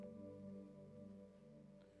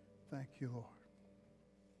Thank you, Lord.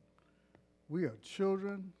 We are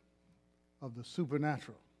children of the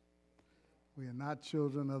supernatural. We are not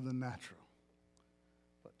children of the natural,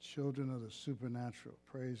 but children of the supernatural.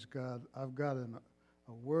 Praise God. I've got a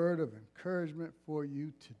word of encouragement for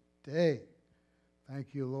you today.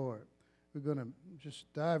 Thank you, Lord. We're going to just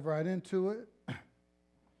dive right into it. I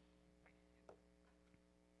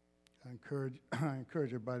encourage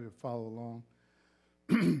everybody to follow along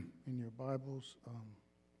in your Bibles.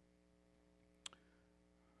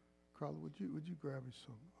 Carla, would you grab me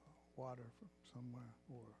some water from somewhere?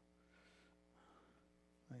 Or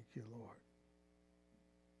thank you, Lord.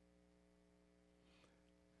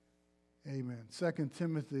 Amen. 2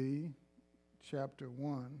 Timothy chapter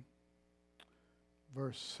 1,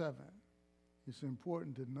 verse 7. It's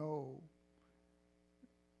important to know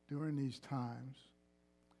during these times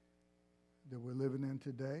that we're living in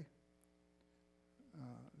today.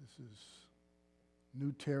 This is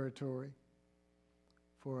new territory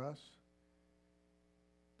for us.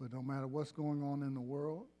 But no matter what's going on in the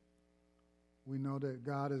world, we know that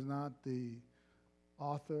God is not the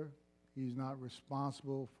author. He's not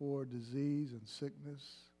responsible for disease and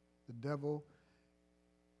sickness. The devil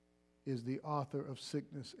is the author of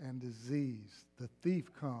sickness and disease. The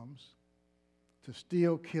thief comes to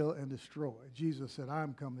steal, kill, and destroy. Jesus said, I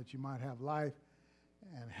am come that you might have life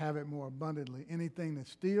and have it more abundantly. Anything that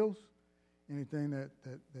steals, anything that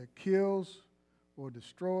kills or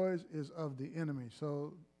destroys is of the enemy.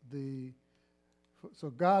 So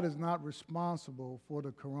God is not responsible for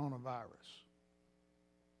the coronavirus.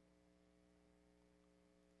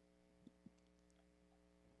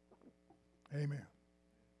 Amen.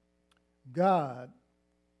 God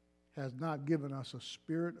has not given us a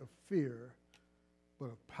spirit of fear, but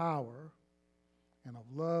of power and of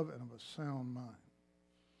love and of a sound mind.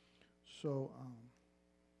 So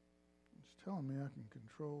it's telling me I can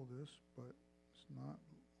control this, but it's not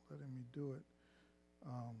letting me do it.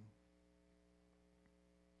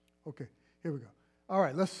 Okay, here we go. All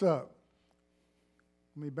right, let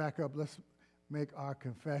me back up. Let's make our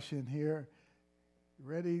confession here.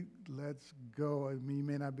 Ready? Let's go. I mean, you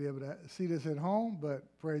may not be able to see this at home, but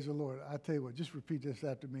praise the Lord. I tell you what, just repeat this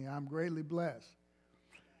after me. I'm greatly blessed,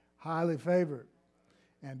 highly favored,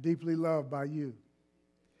 and deeply loved by you.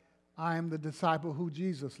 I am the disciple who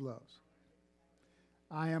Jesus loves.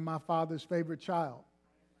 I am my Father's favorite child.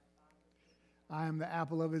 I am the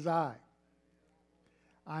apple of his eye.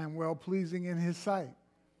 I am well-pleasing in his sight.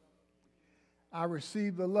 I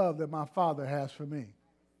receive the love that my Father has for me.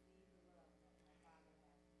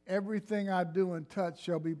 Everything I do and touch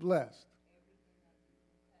shall be blessed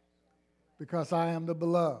because I am the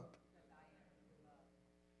beloved.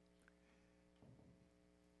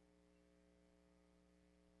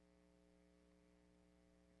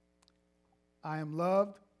 I am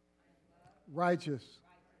loved, righteous,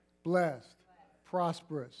 blessed,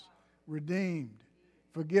 prosperous, redeemed,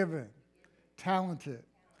 forgiven, talented,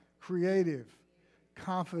 creative,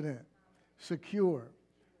 confident, secure,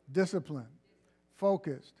 disciplined,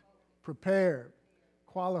 focused, prepared,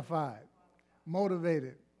 qualified,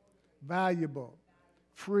 motivated, valuable,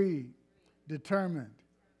 free, determined,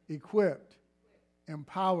 equipped,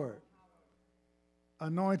 empowered,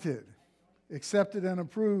 anointed, accepted and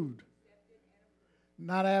approved,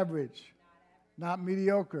 not average, not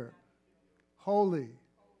mediocre, holy,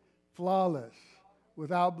 flawless,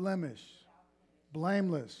 without blemish,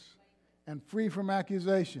 blameless, and free from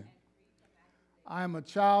accusation. I am a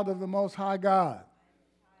child of the Most High God.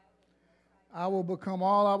 I will become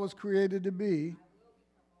all I was created to be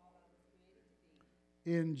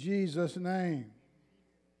in Jesus' name.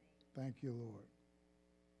 Thank you, Lord.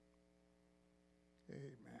 Amen.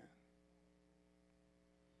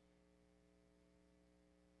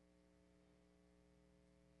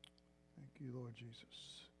 Thank you, Lord Jesus.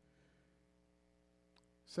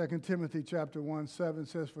 2 Timothy chapter 1:7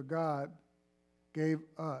 says, for God gave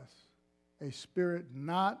us a spirit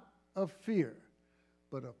not of fear,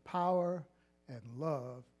 but of power and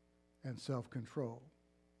love and self-control.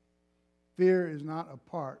 Fear is not a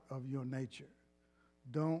part of your nature.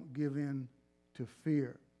 Don't give in to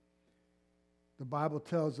fear. The Bible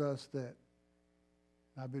tells us that,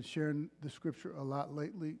 I've been sharing the scripture a lot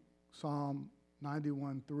lately, Psalm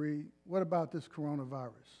 91:3. What about this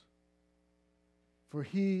coronavirus? For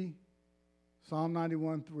Psalm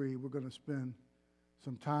 91:3, we're going to spend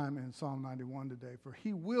some time in Psalm 91 today. For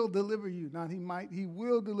he will deliver you, not he might, he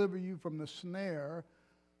will deliver you from the snare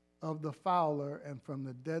of the fowler and from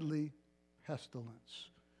the deadly pestilence.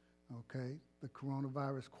 Okay? The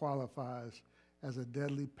coronavirus qualifies as a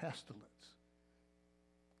deadly pestilence.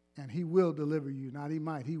 And he will deliver you, not he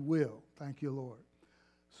might, he will. Thank you, Lord.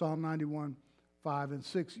 Psalm 91, 5 and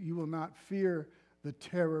 6, you will not fear the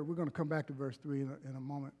terror. We're going to come back to verse 3 in a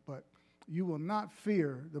moment, but you will not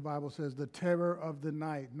fear, the Bible says, the terror of the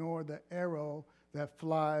night, nor the arrow that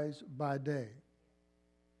flies by day.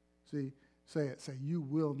 See, say it. Say, you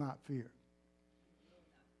will not fear.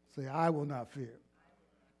 Say, I will not fear.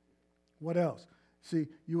 What else? See,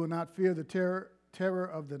 you will not fear the terror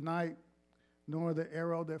of the night, nor the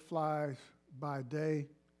arrow that flies by day,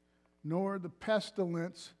 nor the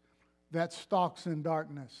pestilence that stalks in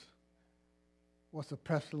darkness. What's a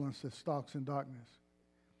pestilence that stalks in darkness?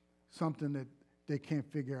 Something that they can't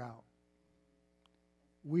figure out.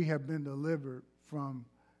 We have been delivered from,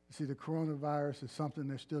 see, the coronavirus is something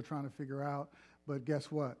they're still trying to figure out, but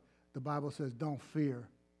guess what? The Bible says don't fear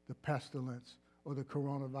the pestilence or the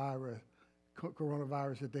coronavirus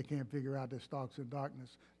that they can't figure out that stalks in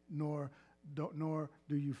darkness, nor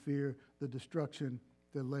do you fear the destruction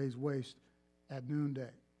that lays waste at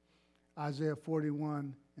noonday. Isaiah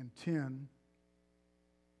 41 and 10,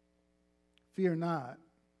 fear not,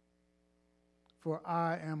 for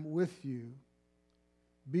I am with you.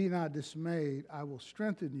 Be not dismayed, I will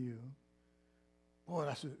strengthen you. Boy,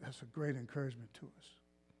 that's a great encouragement to us.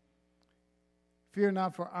 Fear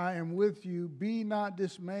not, for I am with you. Be not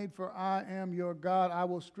dismayed, for I am your God. I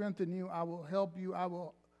will strengthen you. I will help you. I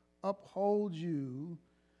will uphold you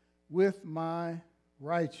with my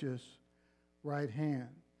righteous right hand.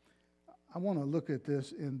 I want to look at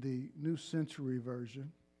this in the New Century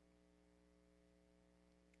Version.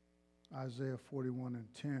 Isaiah 41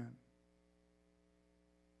 and 10.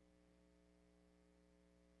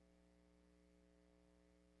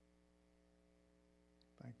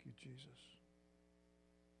 Thank you, Jesus.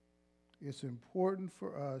 It's important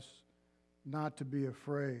for us not to be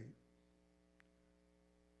afraid.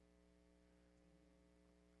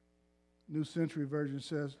 New Century Version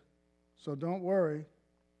says, so don't worry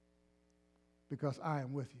because I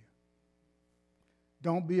am with you.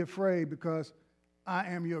 Don't be afraid because I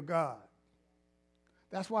am your God.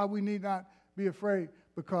 That's why we need not be afraid,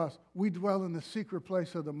 because we dwell in the secret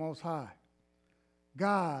place of the Most High.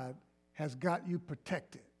 God has got you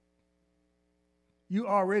protected. You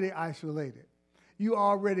already isolated. You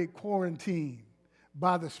already quarantined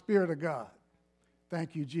by the Spirit of God.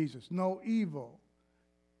 Thank you, Jesus. No evil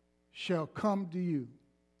shall come to you,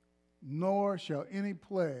 nor shall any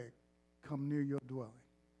plague come near your dwelling.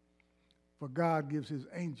 For God gives his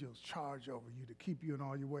angels charge over you to keep you in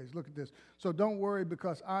all your ways. Look at this. So don't worry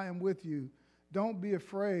because I am with you. Don't be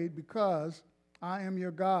afraid because I am your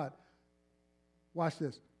God. Watch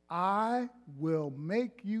this. I will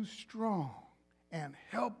make you strong and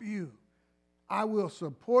help you. I will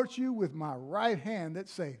support you with my right hand that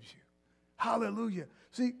saves you. Hallelujah.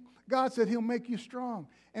 See, God said he'll make you strong.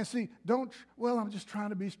 And see, I'm just trying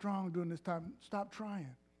to be strong during this time. Stop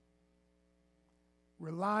trying.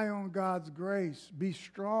 Rely on God's grace. Be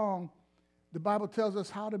strong. The Bible tells us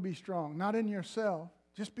how to be strong. Not in yourself.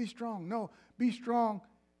 Just be strong. No, be strong,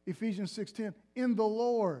 Ephesians 6:10, in the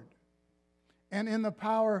Lord and in the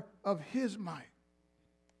power of his might.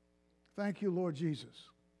 Thank you, Lord Jesus.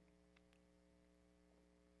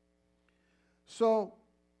 So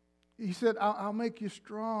he said, I'll make you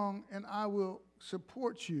strong and I will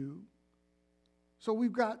support you. So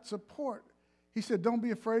we've got support. He said, don't be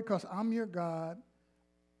afraid because I'm your God.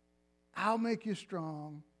 I'll make you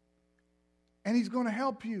strong, and he's going to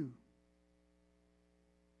help you.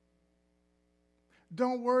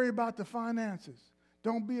 Don't worry about the finances.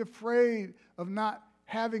 Don't be afraid of not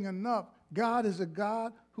having enough. God is a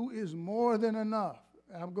God who is more than enough.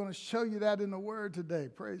 I'm going to show you that in the Word today.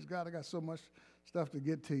 Praise God. I got so much stuff to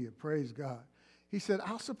get to you. Praise God. He said,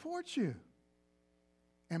 I'll support you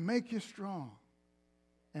and make you strong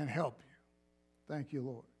and help you. Thank you,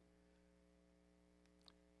 Lord.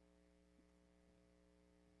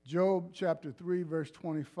 Job chapter 3, verse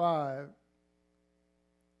 25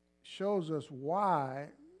 shows us why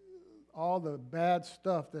all the bad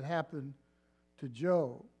stuff that happened to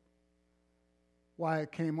Job, why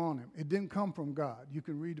it came on him. It didn't come from God. You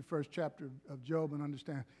can read the first chapter of Job and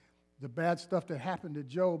understand the bad stuff that happened to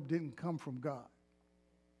Job didn't come from God.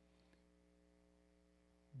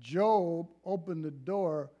 Job opened the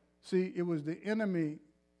door. See, it was the enemy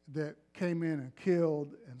that came in and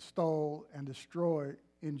killed and stole and destroyed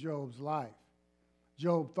in Job's life.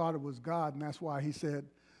 Job thought it was God, and that's why he said,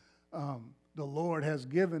 the Lord has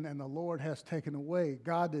given and the Lord has taken away.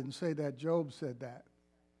 God didn't say that. Job said that.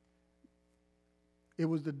 It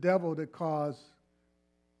was the devil that caused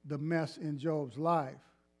the mess in Job's life.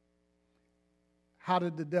 How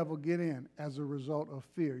did the devil get in? As a result of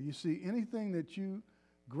fear. You see, anything that you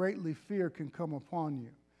greatly fear can come upon you.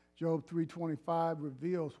 Job 3:25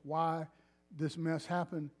 reveals why this mess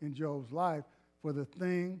happened in Job's life. For the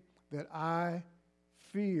thing that I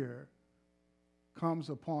fear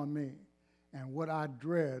comes upon me, and what I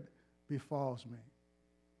dread befalls me.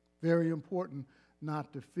 Very important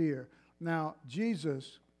not to fear. Now,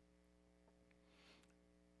 Jesus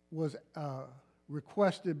was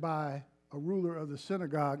requested by a ruler of the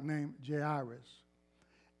synagogue named Jairus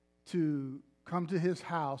to come to his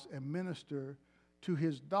house and minister to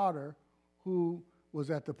his daughter, who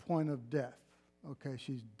was at the point of death. Okay,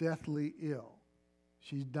 she's deathly ill.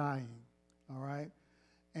 She's dying, all right?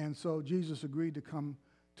 And so Jesus agreed to come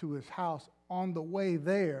to his house. On the way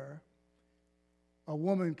there, a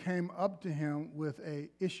woman came up to him with an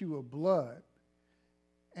issue of blood,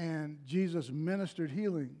 and Jesus ministered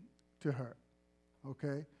healing to her,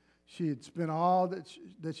 okay? She had spent all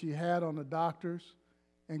that she had on the doctors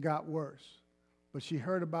and got worse. But she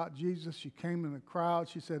heard about Jesus. She came in the crowd.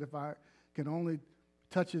 She said, if I can only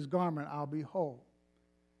touch his garment, I'll be whole.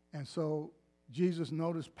 And so Jesus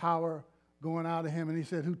noticed power going out of him, and he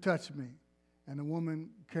said, who touched me? And the woman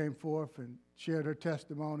came forth and shared her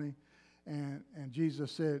testimony, and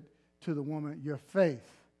Jesus said to the woman, your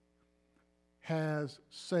faith has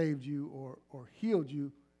saved you or healed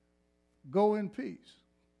you. Go in peace,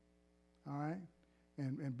 all right?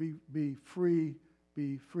 And be free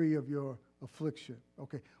of your affliction.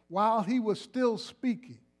 Okay. While he was still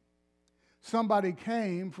speaking, somebody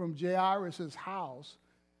came from Jairus' house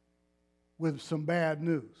with some bad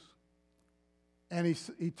news. And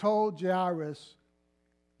he told Jairus,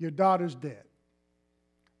 your daughter's dead.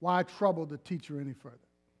 Why trouble the teacher any further?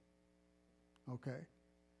 Okay.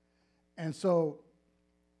 And so,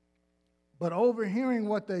 but overhearing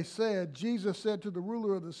what they said, Jesus said to the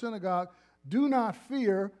ruler of the synagogue, do not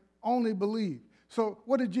fear, only believe. So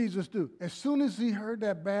what did Jesus do? As soon as he heard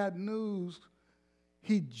that bad news,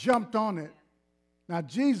 he jumped on it. Now,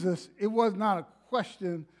 Jesus, it was not a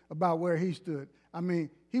question about where he stood. I mean,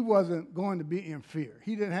 he wasn't going to be in fear.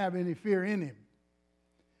 He didn't have any fear in him.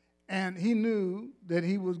 And he knew that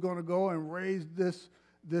he was going to go and raise this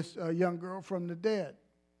young girl from the dead.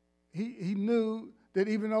 He knew that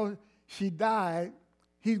even though she died,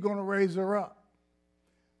 he's going to raise her up.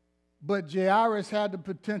 But Jairus had the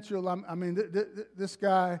potential. I mean, this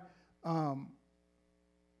guy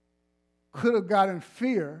could have gotten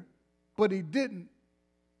fear, but he didn't.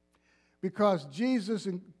 Because Jesus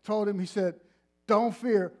told him, he said, don't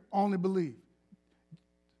fear, only believe.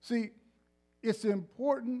 See, it's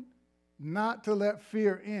important not to let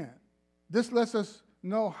fear in. This lets us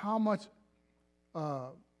know how much,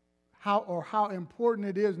 how important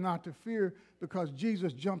it is not to fear, because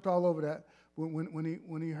Jesus jumped all over that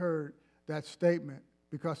when he heard that statement,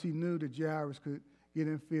 because he knew that Jairus could get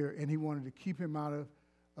in fear, and he wanted to keep him out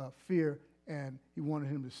of fear, and he wanted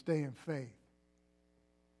him to stay in faith.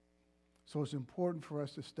 So it's important for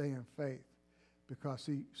us to stay in faith, because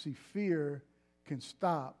see, fear can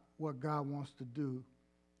stop what God wants to do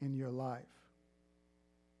in your life.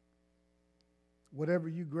 Whatever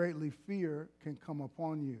you greatly fear can come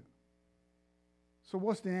upon you. So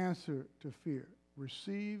what's the answer to fear?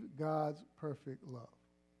 Receive God's perfect love.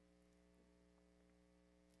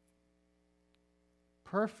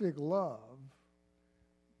 Perfect love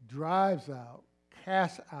drives out,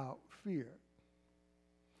 casts out fear.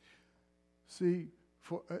 See,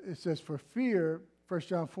 it says, for fear, 1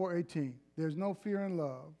 John 4:18, there's no fear in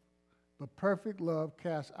love, but perfect love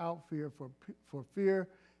casts out fear, for fear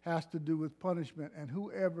has to do with punishment, and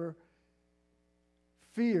whoever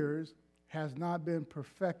fears has not been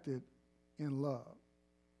perfected in love.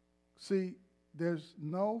 See, there's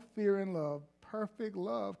no fear in love. Perfect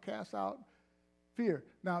love casts out fear.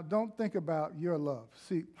 Now, don't think about your love.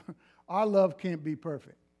 See, our love can't be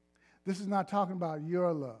perfect. This is not talking about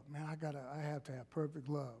your love. Man, I have to have perfect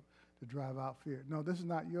love to drive out fear. No, this is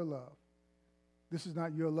not your love. This is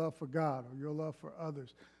not your love for God or your love for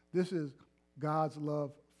others. This is God's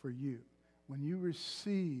love for you. When you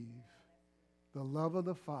receive the love of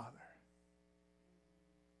the Father,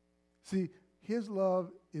 see, his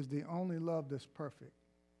love is the only love that's perfect.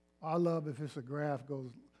 Our love, if it's a graph, goes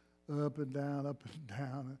up and down, up and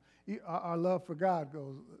down. Our love for God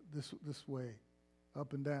goes this way,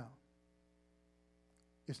 up and down.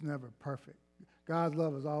 It's never perfect. God's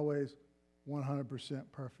love is always 100%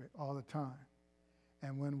 perfect all the time.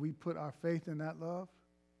 And when we put our faith in that love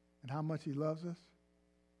and how much he loves us,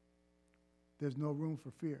 there's no room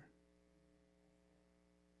for fear.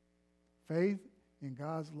 Faith in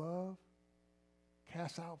God's love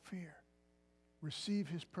casts out fear. Receive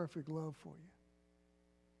his perfect love for you.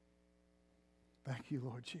 Thank you,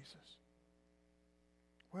 Lord Jesus.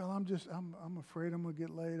 Well, I'm afraid I'm going to get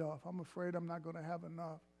laid off. I'm afraid I'm not going to have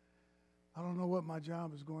enough. I don't know what my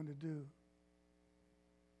job is going to do.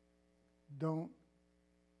 Don't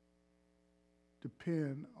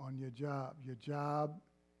depend on your job. Your job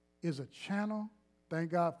is a channel.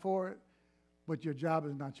 Thank God for it. But your job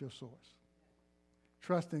is not your source.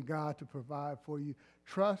 Trust in God to provide for you.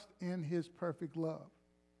 Trust in his perfect love.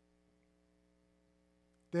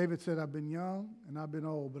 David said, I've been young and I've been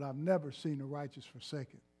old, but I've never seen the righteous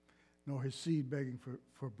forsaken, nor his seed begging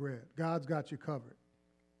for bread. God's got you covered.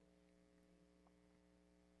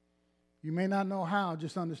 You may not know how,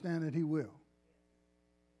 just understand that he will.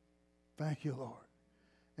 Thank you, Lord.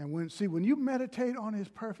 And when you meditate on his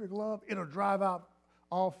perfect love, it'll drive out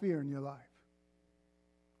all fear in your life.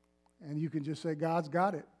 And you can just say, God's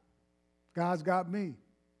got it. God's got me.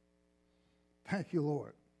 Thank you,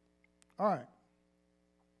 Lord. All right.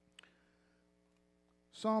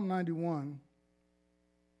 Psalm 91,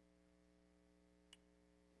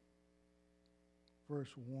 verse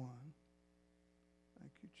 1.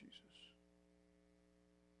 Thank you, Jesus.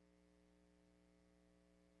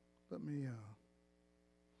 Let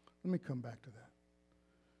me come back to that.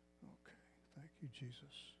 Okay. Thank you, Jesus.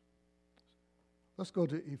 Let's go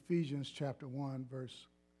to Ephesians chapter 1,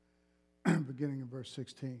 beginning in verse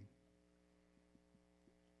 16.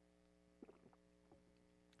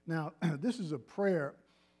 Now, this is a prayer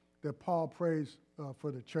that Paul prays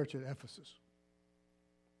for the church at Ephesus.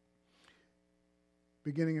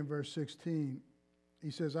 Beginning in verse 16,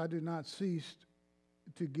 he says, I do not cease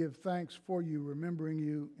to give thanks for you, remembering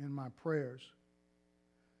you in my prayers,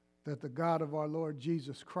 that the God of our Lord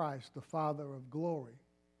Jesus Christ, the Father of glory,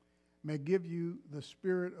 may give you the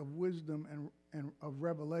spirit of wisdom and of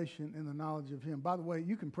revelation in the knowledge of him. By the way,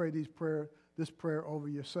 you can pray this prayer over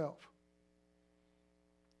yourself.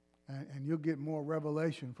 And you'll get more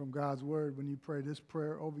revelation from God's word when you pray this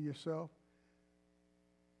prayer over yourself.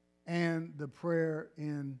 And the prayer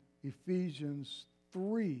in Ephesians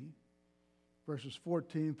 3, verses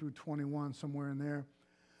 14 through 21, somewhere in there.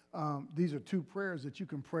 These are two prayers that you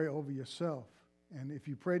can pray over yourself. And if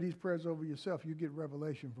you pray these prayers over yourself, you get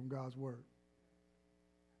revelation from God's word.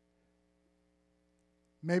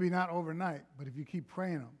 Maybe not overnight, but if you keep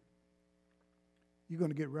praying them, you're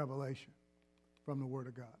going to get revelation from the word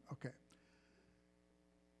of God. Okay.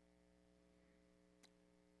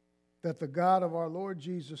 That the God of our Lord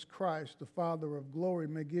Jesus Christ, the Father of glory,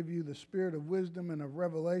 may give you the spirit of wisdom and of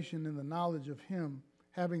revelation in the knowledge of him,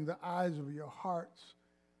 having the eyes of your hearts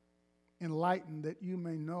enlightened, that you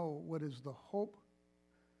may know what is the hope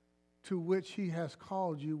to which he has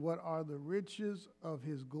called you, what are the riches of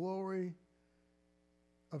his glory,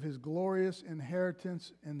 of his glorious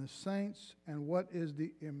inheritance in the saints, and what is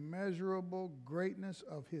the immeasurable greatness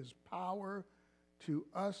of his power to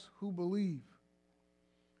us who believe,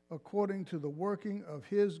 according to the working of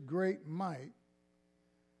his great might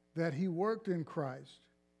that he worked in Christ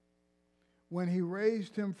when he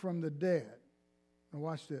raised him from the dead. Now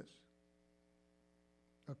watch this.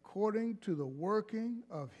 According to the working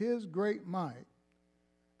of his great might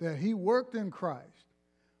that he worked in Christ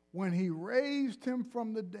when he raised him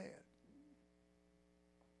from the dead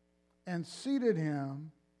and seated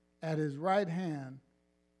him at his right hand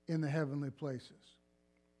in the heavenly places.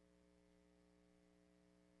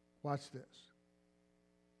 Watch this.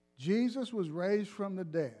 Jesus was raised from the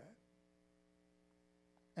dead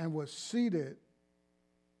and was seated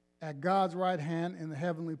at God's right hand in the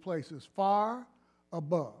heavenly places, far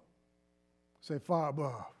above. Say far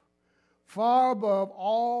above. Far above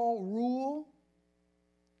all rule.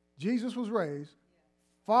 Jesus was raised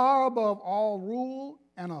far above all rule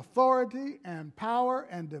and authority and power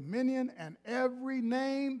and dominion and every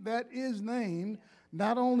name that is named,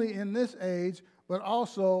 not only in this age, but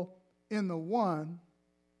also in the one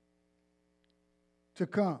to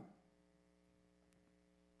come.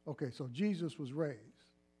 Okay, so Jesus was raised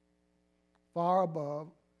far above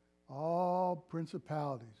all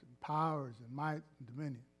principalities and powers and might and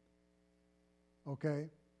dominion. Okay?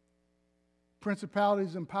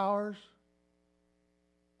 Principalities and powers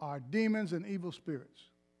are demons and evil spirits.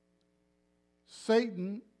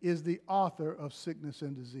 Satan is the author of sickness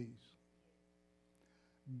and disease.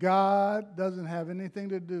 God doesn't have anything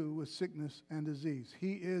to do with sickness and disease.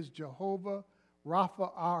 He is Jehovah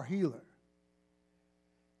Rapha, our healer.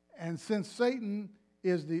 And since Satan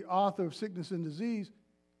is the author of sickness and disease,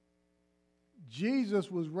 Jesus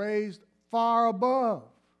was raised far above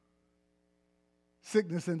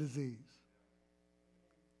sickness and disease,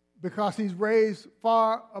 because he's raised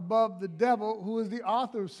far above the devil, who is the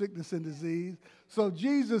author of sickness and disease. So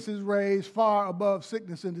Jesus is raised far above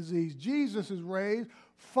sickness and disease. Jesus is raised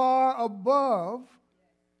far above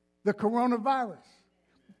the coronavirus.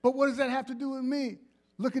 But what does that have to do with me?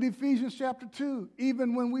 Look at Ephesians chapter 2.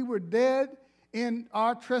 Even when we were dead in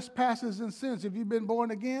our trespasses and sins, if you've been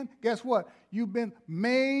born again, guess what? You've been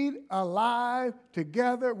made alive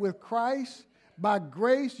together with Christ. By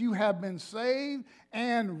grace you have been saved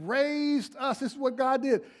and raised us. This is what God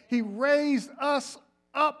did. He raised us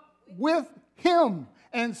up with him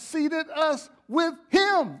and seated us with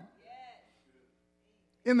him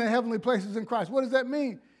in the heavenly places in Christ. What does that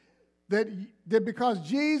mean? That because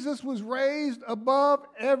Jesus was raised above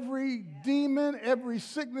every demon, every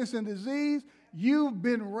sickness and disease, you've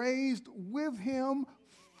been raised with him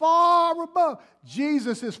far above.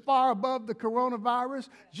 Jesus is far above the coronavirus.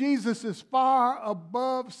 Jesus is far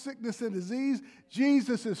above sickness and disease.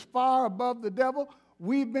 Jesus is far above the devil.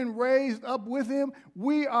 We've been raised up with him.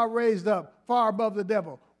 We are raised up far above the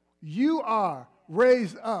devil. You are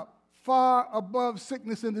raised up far above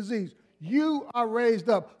sickness and disease. You are raised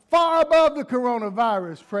up far above the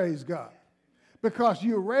coronavirus, praise God. Because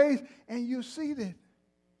you're raised and you're seated.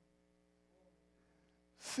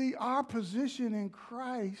 See, our position in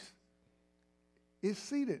Christ is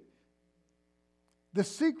seated. The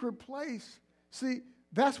secret place, see,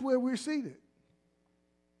 that's where we're seated.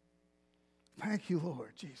 Thank you,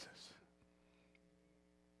 Lord Jesus.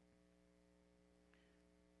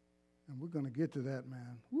 And we're going to get to that,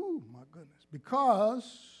 man. Woo, my goodness. Because,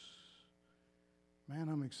 man,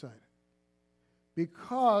 I'm excited.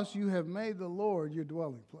 Because you have made the Lord your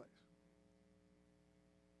dwelling place.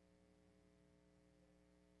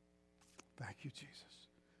 Thank you, Jesus.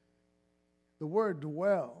 The word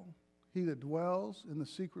dwell, he that dwells in the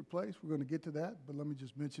secret place, we're going to get to that, but let me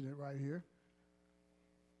just mention it right here.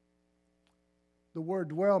 The word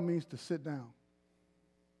dwell means to sit down.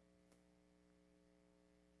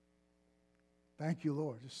 Thank you,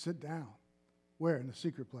 Lord. Just sit down. Where? In the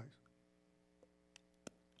secret place.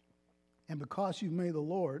 And because you've made the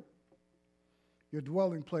Lord your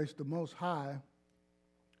dwelling place, the Most High,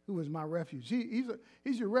 who is my refuge.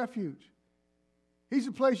 He's your refuge. He's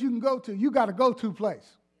a place you can go to. You got a go-to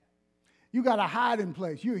place. You got a hiding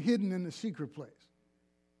place. You're hidden in the secret place.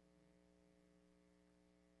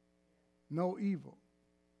 No evil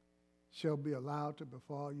shall be allowed to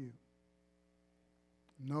befall you.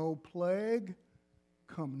 No plague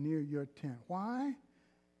come near your tent. Why?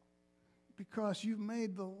 Because you've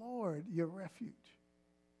made the Lord your refuge,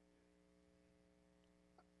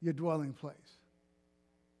 your dwelling place,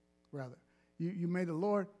 rather. You made the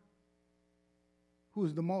Lord, who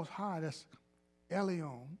is the Most High, that's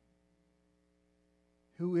Elion,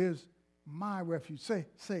 who is my refuge.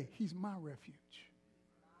 Say, he's my refuge.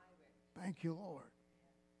 Thank you, Lord.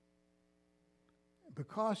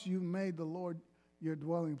 Because you made the Lord your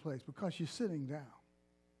dwelling place, because you're sitting down,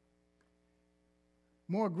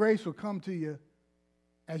 more grace will come to you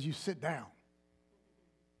as you sit down.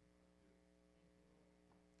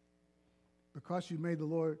 Because you made the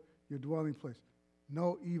Lord your dwelling place,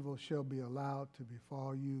 no evil shall be allowed to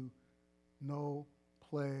befall you, no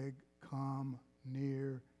plague come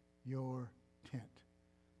near your tent.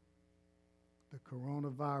 The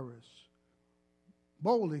coronavirus,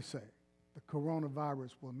 boldly say, the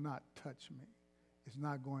coronavirus will not touch me. It's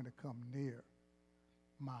not going to come near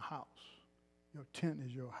my house. Your tent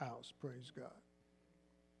is your house, praise God.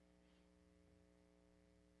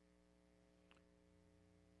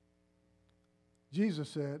 Jesus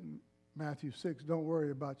said in Matthew 6, don't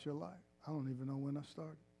worry about your life. I don't even know when I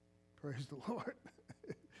started. Praise the Lord.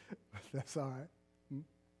 That's all right.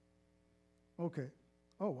 Okay.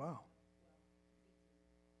 Oh, wow.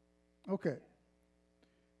 Okay.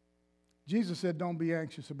 Jesus said, don't be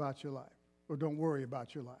anxious about your life, or don't worry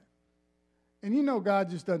about your life. And you know God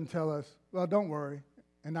just doesn't tell us, well, don't worry,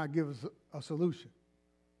 and not give us a solution.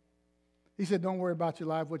 He said, don't worry about your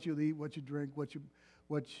life, what you eat, what you drink,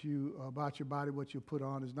 about your body, what you put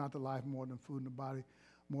on is not the life more than food, and the body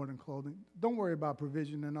more than clothing. Don't worry about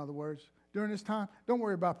provision, in other words. During this time, don't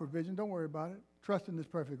worry about provision. Don't worry about it. Trust in this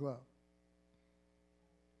perfect love.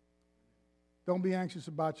 Don't be anxious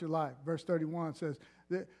about your life. Verse 31 says,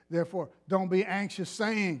 therefore, don't be anxious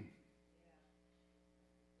saying.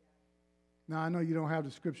 Now, I know you don't have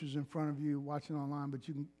the scriptures in front of you watching online, but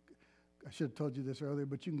you can, I should have told you this earlier,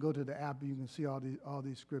 but you can go to the app and you can see all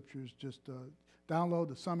these scriptures. Just download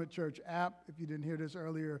the Summit Church app. If you didn't hear this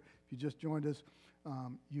earlier, if you just joined us,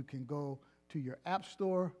 you can go to your app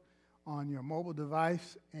store on your mobile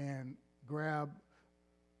device and grab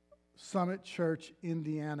Summit Church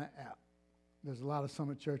Indiana app. There's a lot of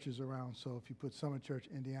Summit churches around, so if you put Summit Church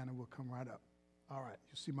Indiana, we'll come right up. All right,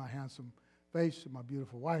 you see my handsome face and my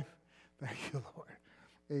beautiful wife. Thank you, Lord.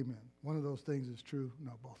 Amen. One of those things is true.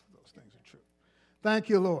 No, both of those things are true. Thank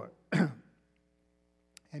you, Lord.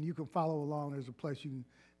 And you can follow along. There's a place you can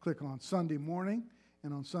click on Sunday morning.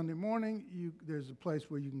 And on Sunday morning, there's a place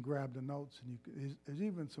where you can grab the notes. And there's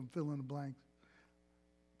even some fill in the blanks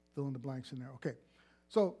in there. Okay.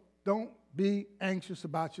 So don't be anxious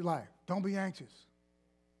about your life. Don't be anxious.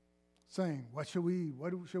 Saying, what should we eat?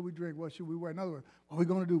 What should we drink? What should we wear? In other words, what are we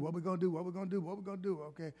going to do? What are we going to do? What are we going to do? What are we going to do?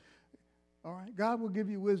 Okay. All right. God will give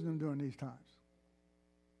you wisdom during these times.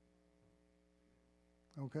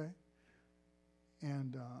 Okay?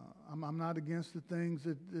 And I'm not against the things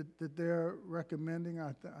that they're recommending.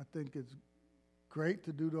 I think it's great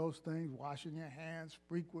to do those things, washing your hands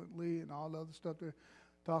frequently and all the other stuff they're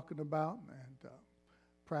talking about, and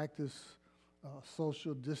practice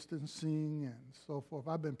social distancing and so forth.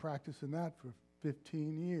 I've been practicing that for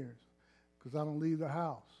 15 years because I don't leave the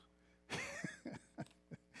house.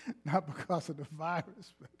 Not because of the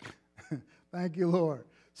virus, but thank you, Lord.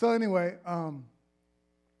 So anyway,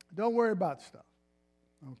 don't worry about stuff.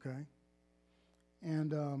 Okay?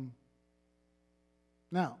 And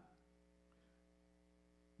now,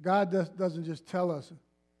 God doesn't just tell us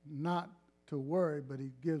not to worry, but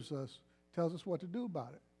he tells us what to do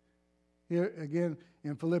about it. Here again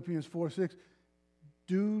in Philippians 4:6,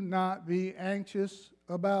 do not be anxious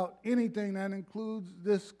about anything that includes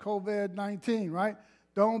this COVID-19, right?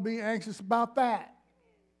 Don't be anxious about that.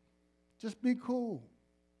 Just be cool.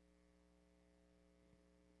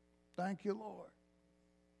 Thank you, Lord.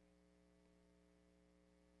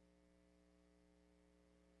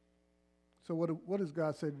 So what does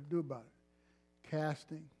God say to do about it?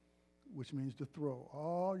 Casting, which means to throw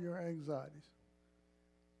all your anxieties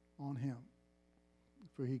on him,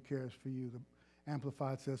 for he cares for you. The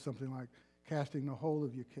Amplified says something like, casting the whole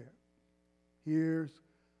of your care. Here's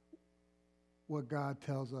what God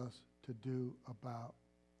tells us to do about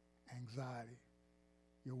anxiety,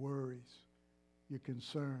 your worries, your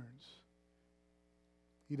concerns.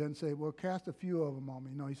 He doesn't say, well, cast a few of them on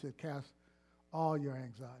me. No, he said, cast all your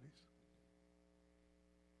anxieties,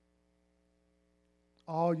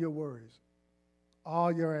 all your worries,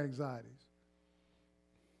 all your anxieties,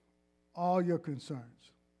 all your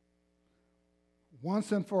concerns,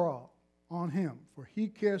 once and for all, on him, for he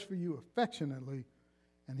cares for you affectionately,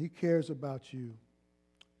 and he cares about you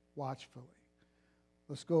watchfully.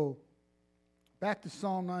 Let's go back to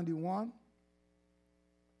Psalm 91.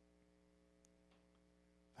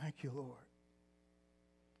 Thank you, Lord.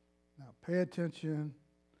 Now pay attention,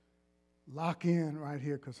 lock in right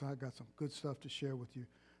here, because I got some good stuff to share with you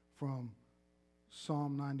from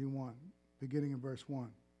Psalm 91, beginning in verse 1.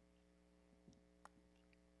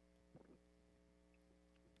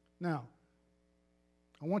 Now,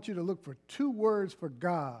 I want you to look for two words for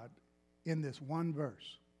God in this one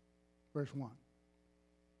verse. Verse 1.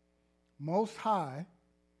 Most High,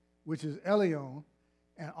 which is Elyon,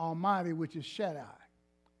 and Almighty, which is Shaddai.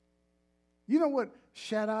 You know what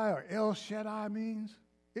Shaddai or El Shaddai means?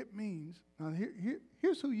 It means, now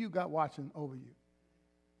here's who you got watching over you.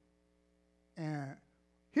 And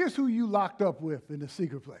here's who you locked up with in the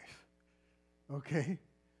secret place. Okay?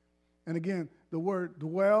 And again, the word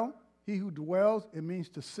dwell, he who dwells, it means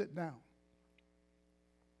to sit down.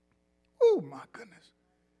 Oh, my goodness.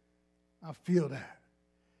 I feel that.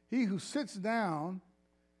 He who sits down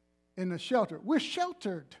in the shelter. We're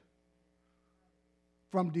sheltered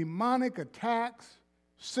from demonic attacks,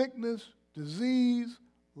 sickness, disease,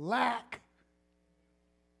 lack.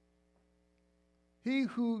 He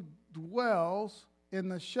who dwells in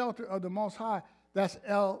the shelter of the Most High, that's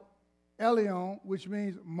Elyon, which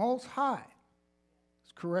means Most High.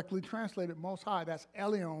 It's correctly translated Most High. That's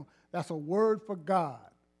Elyon. That's a word for God.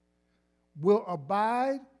 Will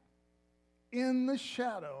abide in the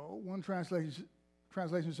shadow, one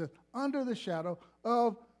translation says, under the shadow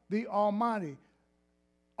of the Almighty.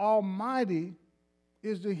 Almighty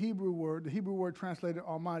is the Hebrew word. The Hebrew word translated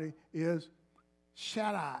Almighty is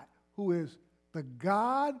Shaddai, who is the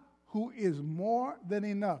God who is more than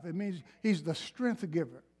enough. It means he's the strength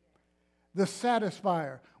giver, the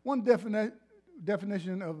satisfier. One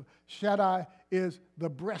definition of Shaddai is the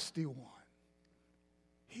breasty one.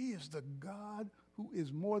 He is the God who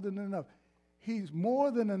is more than enough. He's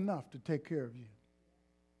more than enough to take care of you.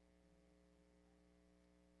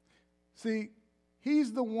 See,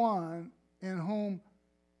 he's the one in whom,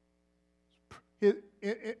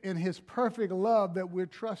 in his perfect love that we're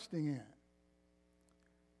trusting in.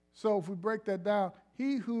 So if we break that down,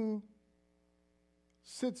 he who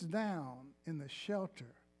sits down in the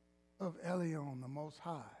shelter of Elyon, the Most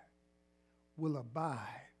High, will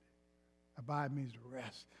abide. Abide means to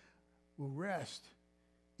rest. Will rest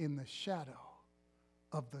in the shadow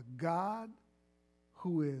of the God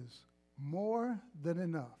who is more than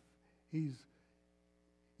enough.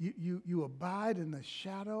 You abide in the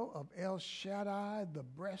shadow of El Shaddai, the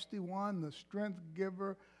breasty one, the strength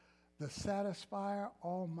giver, the satisfier,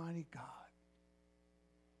 Almighty God.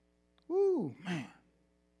 Woo, man.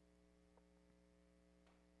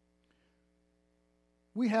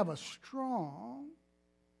 We have a strong,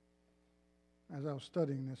 as I was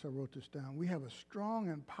studying this, I wrote this down. We have a strong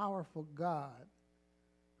and powerful God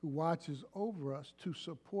who watches over us to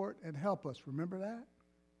support and help us. Remember that?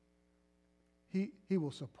 He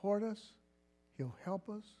will support us, he'll help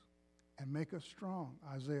us, and make us strong.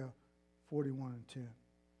 Isaiah 41 and 10.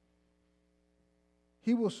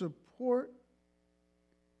 He will support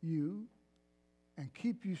you and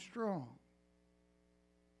keep you strong.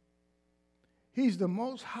 He's the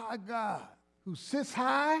Most High God who sits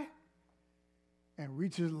high and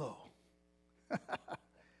reaches low.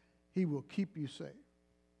 He will keep you safe.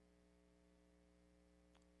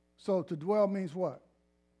 So to dwell means what?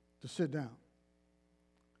 To sit down.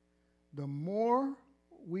 The more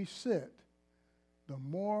we sit, the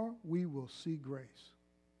more we will see grace.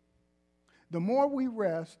 The more we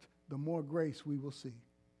rest, the more grace we will see.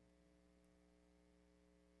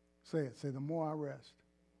 Say it. Say, the more I rest,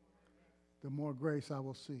 the more grace I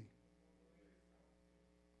will see.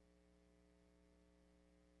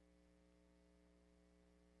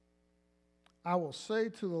 I will say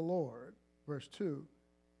to the Lord, verse 2,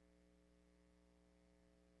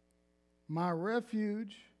 my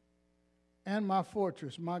refuge and my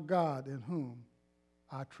fortress, my God in whom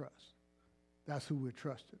I trust. That's who we're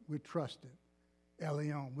trusting. We're trusting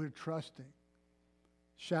Elion. We're trusting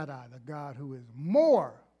Shaddai, the God who is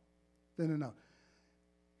more than enough.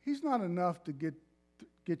 He's not enough to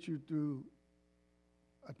get you through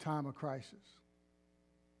a time of crisis.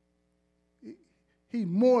 He's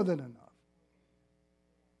more than enough.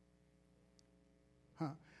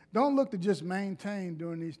 Don't look to just maintain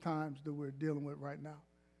during these times that we're dealing with right now.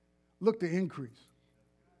 Look to increase.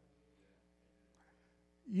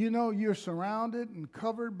 You know you're surrounded and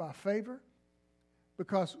covered by favor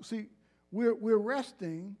because, see, we're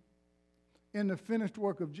resting in the finished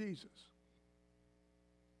work of Jesus.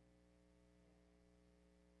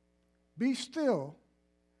 Be still,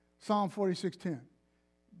 Psalm 46:10.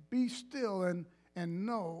 Be still and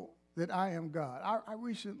know that I am God. I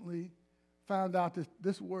recently found out that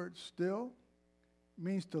this word still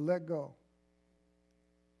means to let go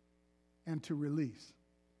and to release.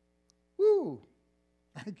 Woo!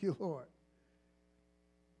 Thank you, Lord.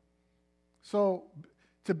 So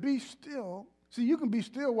to be still, see, you can be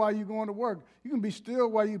still while you're going to work. You can be still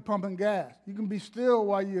while you're pumping gas. You can be still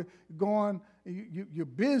while you're going, you're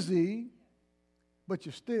busy, but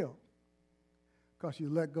you're still because you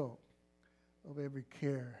let go of every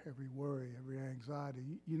care, every worry, every anxiety.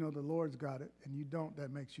 You know the Lord's got it, and you don't.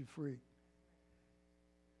 That makes you free.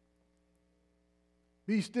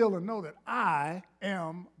 Be still and know that I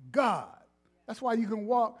am God. That's why you can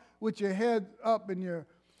walk with your head up and your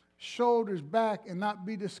shoulders back and not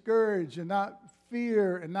be discouraged and not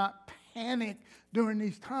fear and not panic during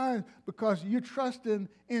these times because you're trusting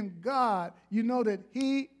in God. You know that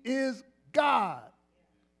He is God,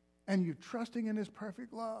 and you're trusting in His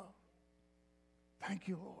perfect love. Thank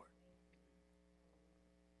you, Lord.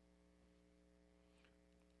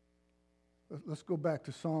 Let's go back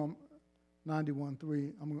to Psalm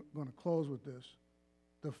 91:3. I'm going to close with this.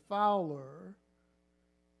 The fowler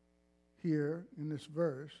here in this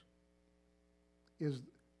verse is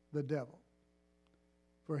the devil.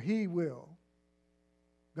 For he will,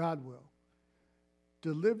 God will,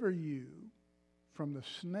 deliver you from the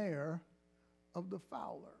snare of the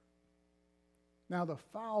fowler. Now, the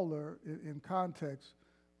fowler, in context,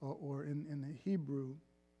 or in the Hebrew,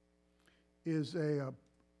 is a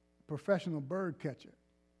professional bird catcher.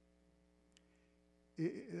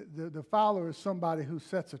 The fowler is somebody who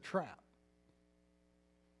sets a trap.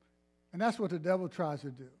 And that's what the devil tries to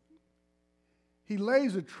do. He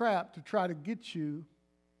lays a trap to try to get you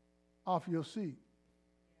off your seat.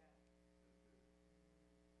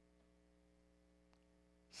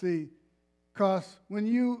 See, because when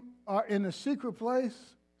you are in a secret place,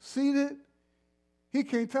 seated, he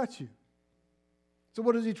can't touch you. So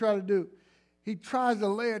what does he try to do? He tries to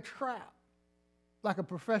lay a trap like a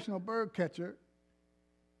professional bird catcher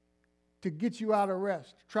to get you out of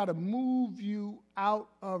rest, try to move you out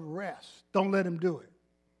of rest. Don't let him do it.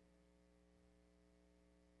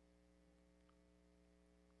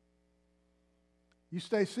 You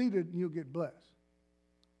stay seated and you'll get blessed.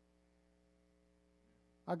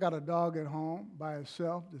 I got a dog at home by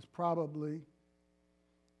himself that's probably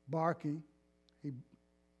barky.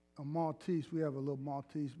 A Maltese, we have a little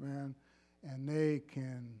Maltese, man, and they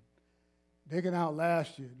can they can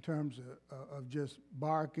outlast you in terms of just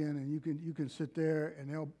barking, and you can sit there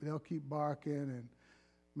and they'll keep barking. And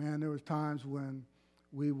man, there was times when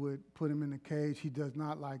we would put him in the cage.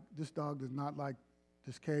 This dog does not like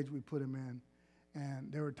this cage we put him in.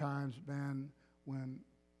 And there were times, man, when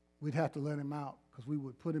we'd have to let him out because we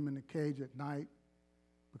would put him in the cage at night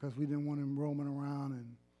because we didn't want him roaming around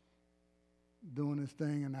and doing his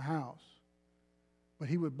thing in the house. But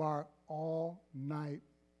he would bark all night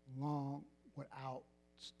long without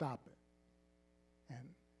stopping. And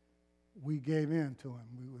we gave in to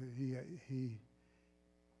him.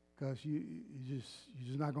 Because you're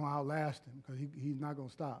just not going to outlast him because he's not going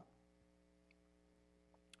to stop.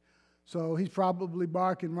 So he's probably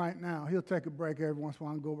barking right now. He'll take a break every once in a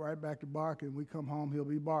while and go right back to barking. We come home, he'll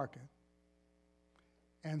be barking.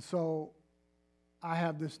 And so I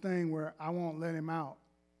have this thing where I won't let him out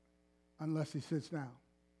unless he sits down.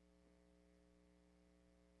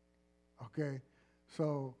 Okay?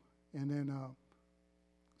 So, and then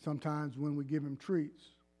sometimes when we give him treats,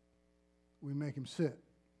 we make him sit.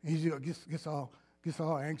 He gets all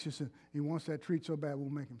anxious and he wants that treat so bad we'll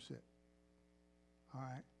make him sit. All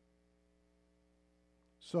right?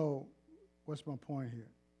 So, what's my point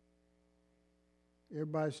here?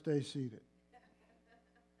 Everybody stay seated.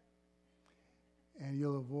 And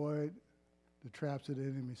you'll avoid the traps of the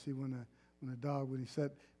enemy. See, when the dog, we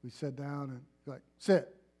sat down and like,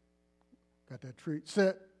 sit. Got that treat,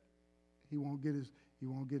 sit. He won't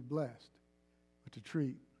get blessed with the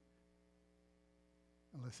treat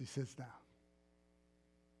unless he sits down.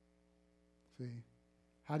 See?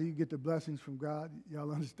 How do you get the blessings from God?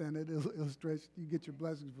 Y'all understand that illustration? You get your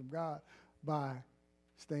blessings from God by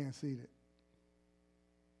staying seated.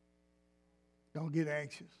 Don't get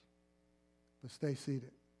anxious, but stay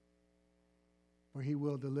seated, for he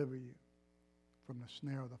will deliver you from the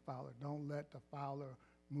snare of the fowler. Don't let the fowler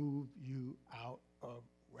move you out of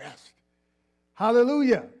rest.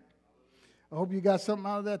 Hallelujah. I hope you got something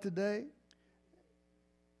out of that today.